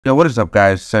Yo, what is up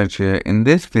guys, Serge here. In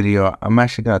this video, I'm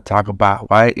actually going to talk about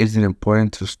why is it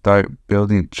important to start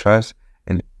building trust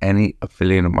in any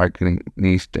affiliate marketing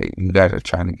niche that you guys are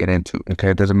trying to get into.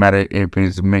 Okay, it doesn't matter if it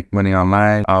means to make money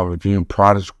online or reviewing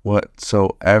products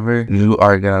whatsoever. You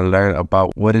are going to learn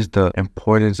about what is the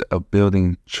importance of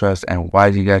building trust and why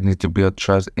you guys need to build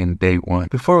trust in day one.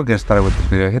 Before we get started with this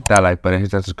video, hit that like button, hit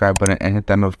that subscribe button, and hit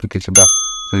that notification bell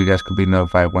so you guys can be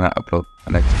notified when I upload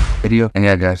my next video. And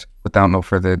yeah guys, without no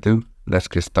further ado, let's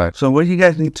get started. So what you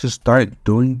guys need to start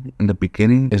doing in the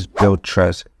beginning is build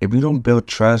trust. If you don't build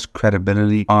trust,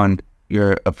 credibility on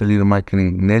your affiliate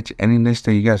marketing niche, any niche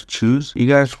that you guys choose, you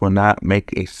guys will not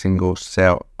make a single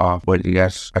sale off what you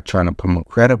guys are trying to promote.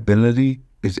 Credibility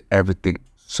is everything.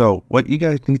 So what you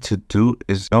guys need to do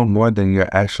is know more than your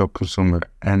actual consumer,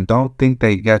 and don't think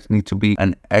that you guys need to be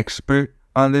an expert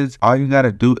on this. All you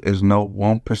gotta do is know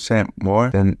 1%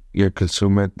 more than your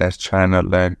consumer that's trying to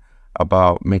learn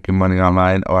about making money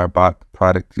online or about the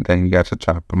product that you guys are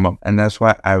trying to promote. And that's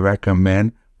why I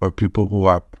recommend for people who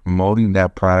are promoting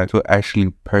that product to actually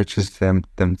purchase them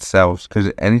themselves,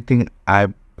 because anything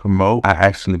I promote, I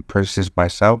actually purchase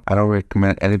myself. I don't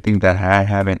recommend anything that I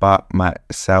haven't bought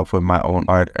myself with my own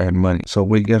hard-earned money. So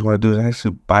what you guys want to do is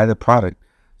actually buy the product,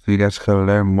 so you guys can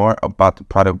learn more about the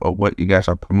product or what you guys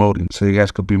are promoting, so you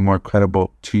guys could be more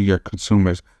credible to your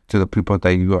consumers, to the people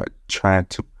that you are trying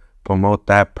to promote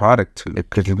that product to.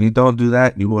 Because if you don't do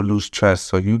that, you will lose trust.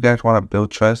 So you guys want to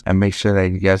build trust and make sure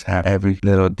that you guys have every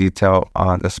little detail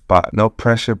on the spot. No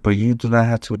pressure, but you do not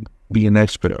have to be an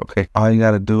expert, okay? All you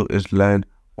got to do is learn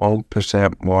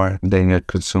 1% more than your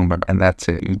consumer, and that's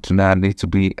it. You do not need to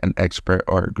be an expert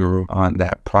or a guru on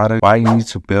that product. Why you need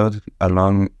to build a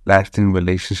long-lasting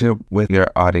relationship with your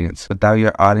audience. Without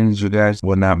your audience, you guys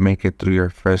will not make it through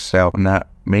your first sale, will not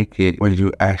make it where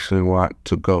you actually want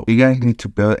to go. You guys need to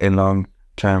build a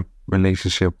long-term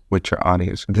relationship with your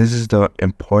audience. This is the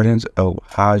importance of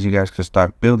how you guys can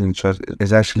start building trust,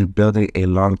 is actually building a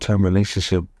long-term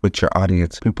relationship with your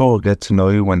audience. People will get to know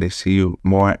you when they see you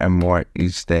more and more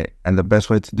each day. And the best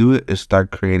way to do it is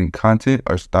start creating content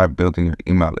or start building your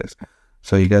email list,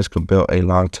 so you guys can build a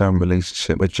long-term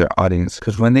relationship with your audience.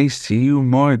 Because when they see you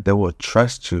more, they will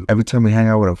trust you. Every time you hang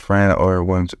out with a friend or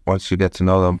once you get to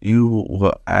know them, you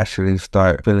will actually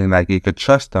start feeling like you could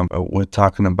trust them. We're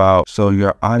talking about, so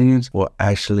your audience will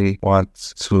actually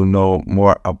want to know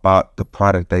more about the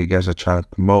product that you guys are trying to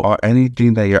promote, or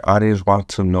anything that your audience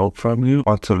wants to know from you,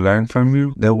 want to learn from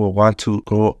you. They will want to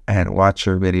go and watch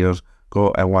your videos,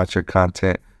 go and watch your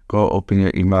content, go open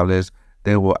your email list.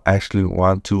 They will actually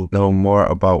want to know more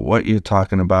about what you're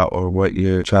talking about or what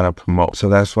you're trying to promote. So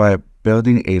that's why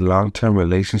building a long-term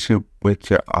relationship with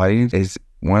your audience is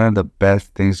one of the best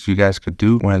things you guys could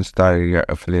do when starting your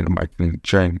affiliate marketing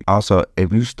journey. Also,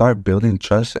 if you start building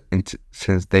trust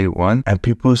since day one and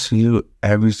people see you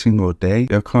every single day,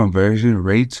 your conversion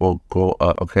rates will go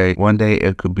up, okay? One day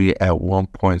it could be at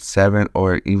 1.7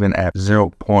 or even at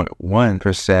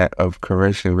 0.1% of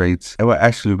conversion rates. It will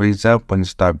actually raise up when you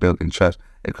start building trust.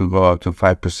 It could go up to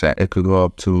 5%. It could go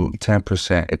up to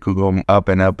 10%. It could go up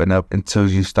and up and up until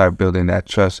you start building that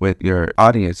trust with your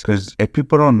audience. Because if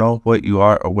people don't know what you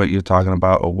are or what you're talking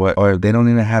about, or if they don't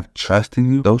even have trust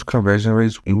in you, those conversion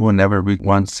rates, you will never reach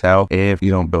one sale if you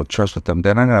don't build trust with them.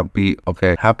 They're not gonna be,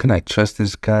 okay, how can I trust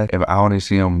this guy if I only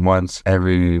see him once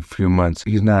every few months?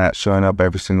 He's not showing up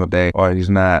every single day, or he's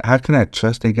not, how can I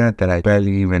trust a guy that I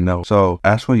barely even know? So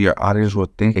that's what your audience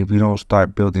will think if you don't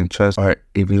start building trust, or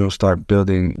if you don't start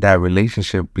building that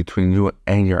relationship between you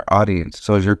and your audience.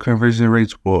 So your conversion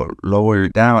rates will lower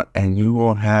down and you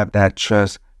won't have that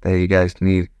trust that you guys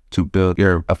need to build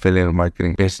your affiliate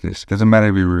marketing business. Doesn't matter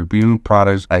if you're reviewing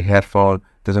products like headphones,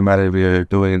 doesn't matter if you're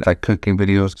doing like cooking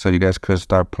videos, so you guys could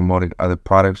start promoting other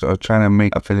products, or trying to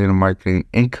make affiliate marketing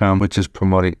income, which is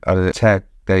promoting other tech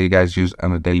that you guys use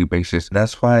on a daily basis.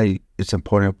 That's why it's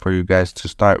important for you guys to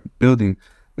start building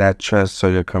that trust, so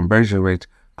your conversion rates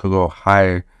could go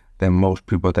higher than most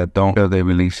people that don't build a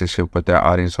relationship with their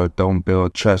audience or don't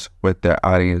build trust with their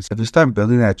audience. If you start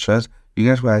building that trust, you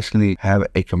guys will actually have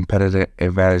a competitive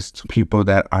advantage to people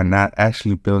that are not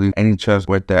actually building any trust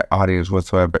with their audience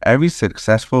whatsoever. Every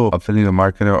successful affiliate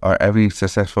marketer or every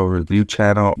successful review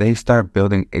channel, they start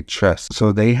building a trust.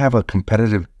 So they have a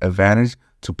competitive advantage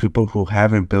to people who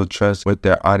haven't built trust with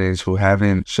their audience, who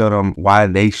haven't showed them why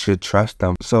they should trust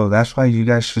them. So that's why you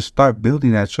guys should start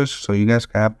building that trust, so you guys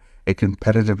can have a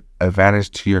competitive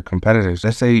advantage to your competitors.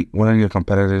 Let's say one of your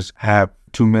competitors have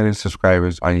 2 million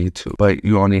subscribers on YouTube, but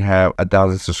you only have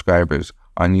 1,000 subscribers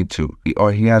on YouTube,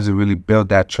 or he hasn't really built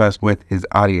that trust with his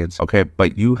audience, okay?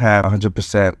 But you have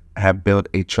 100% have built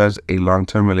a trust, a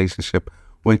long-term relationship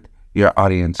with your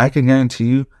audience. I can guarantee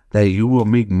you that you will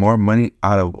make more money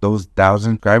out of those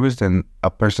 1,000 subscribers than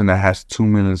a person that has 2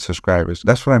 million subscribers.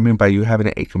 That's what I mean by you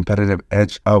having a competitive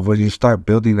edge of when you start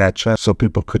building that trust so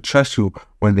people could trust you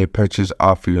when they purchase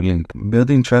off your link.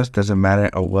 Building trust doesn't matter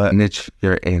what niche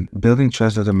you're in. Building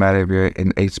trust doesn't matter if you're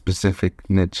in a specific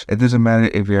niche. It doesn't matter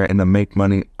if you're in the make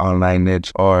money online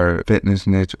niche or fitness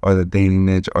niche or the dating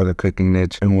niche or the cooking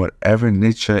niche. In whatever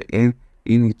niche you're in,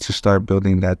 you need to start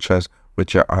building that trust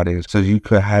with your audience so you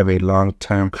could have a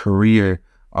long-term career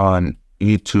on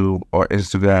YouTube or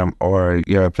Instagram or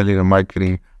your affiliate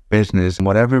marketing business.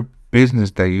 Whatever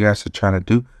business that you guys are trying to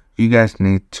do, you guys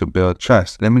need to build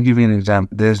trust. Let me give you an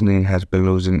example. Disney has been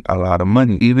losing a lot of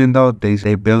money. Even though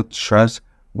they built trust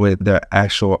with their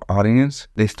actual audience,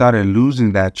 they started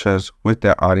losing that trust with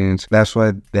their audience. That's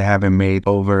why they haven't made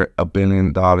over $1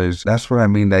 billion. That's what I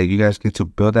mean, that you guys need to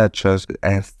build that trust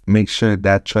and make sure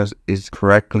that trust is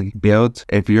correctly built.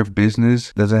 If your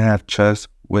business doesn't have trust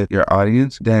with your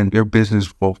audience, then your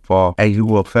business will fall and you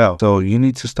will fail. So you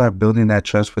need to start building that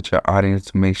trust with your audience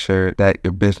to make sure that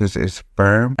your business is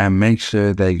firm, and make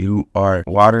sure that you are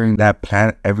watering that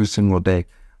plant every single day.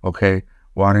 Okay,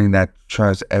 watering that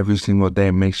trust every single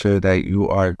day. Make sure that you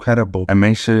are credible, and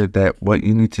make sure that what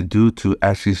you need to do to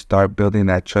actually start building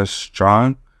that trust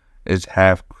strong is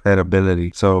have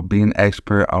credibility. So be an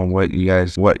expert on what you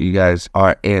guys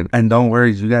are in. And don't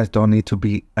worry, you guys don't need to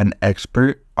be an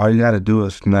expert. All you gotta do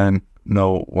is know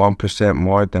 1%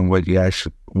 more than what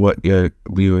your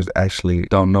viewers actually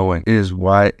don't know. It is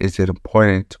why is it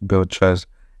important to build trust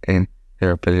in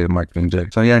your affiliate marketing journey.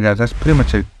 So yeah, guys, that's pretty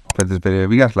much it for this video.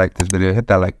 If you guys like this video, hit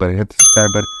that like button, hit the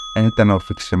subscribe button, and hit that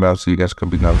notification bell so you guys can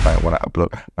be notified when I upload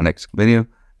my next video.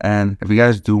 And if you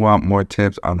guys do want more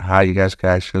tips on how you guys can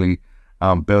actually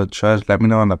build trust, let me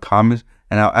know in the comments,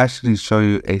 and I'll actually show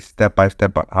you a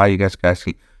step-by-step on how you guys can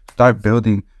actually start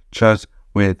building trust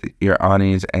with your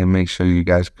audience and make sure you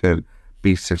guys could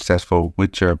be successful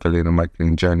with your affiliate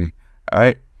marketing journey. All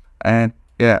right, and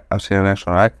yeah, I'll see you in the next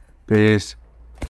one. All right, peace.